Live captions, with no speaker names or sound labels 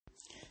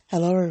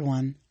Hello,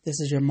 everyone.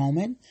 This is your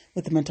moment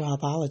with the mental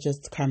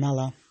healthologist,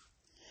 Carmela.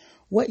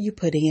 What you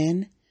put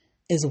in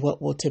is what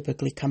will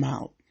typically come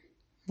out.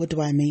 What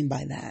do I mean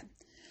by that?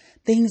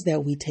 Things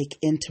that we take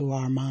into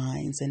our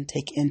minds and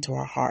take into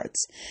our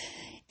hearts,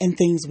 and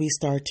things we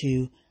start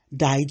to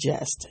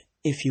digest,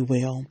 if you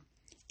will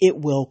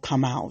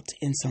come out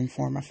in some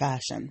form or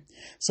fashion.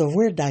 So if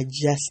we're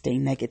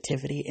digesting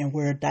negativity and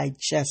we're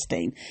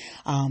digesting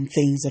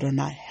things that are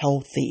not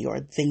healthy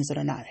or things that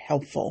are not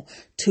helpful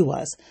to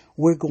us,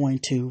 we're going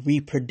to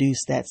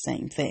reproduce that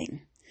same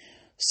thing.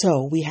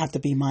 So we have to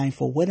be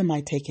mindful. What am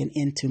I taking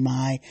into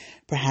my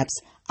perhaps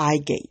eye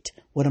gate?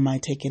 What am I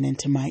taking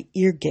into my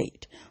ear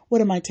gate? What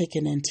am I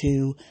taking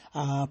into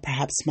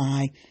perhaps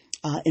my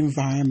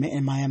environment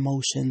and my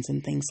emotions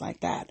and things like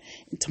that,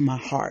 into my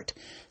heart?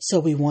 So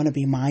we want to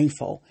be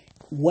mindful.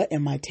 What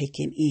am I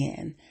taking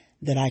in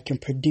that I can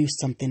produce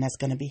something that's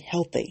going to be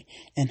healthy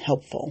and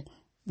helpful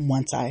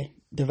once I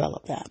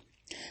develop that?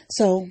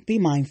 So be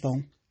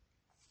mindful.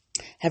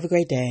 Have a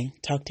great day.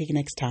 Talk to you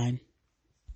next time.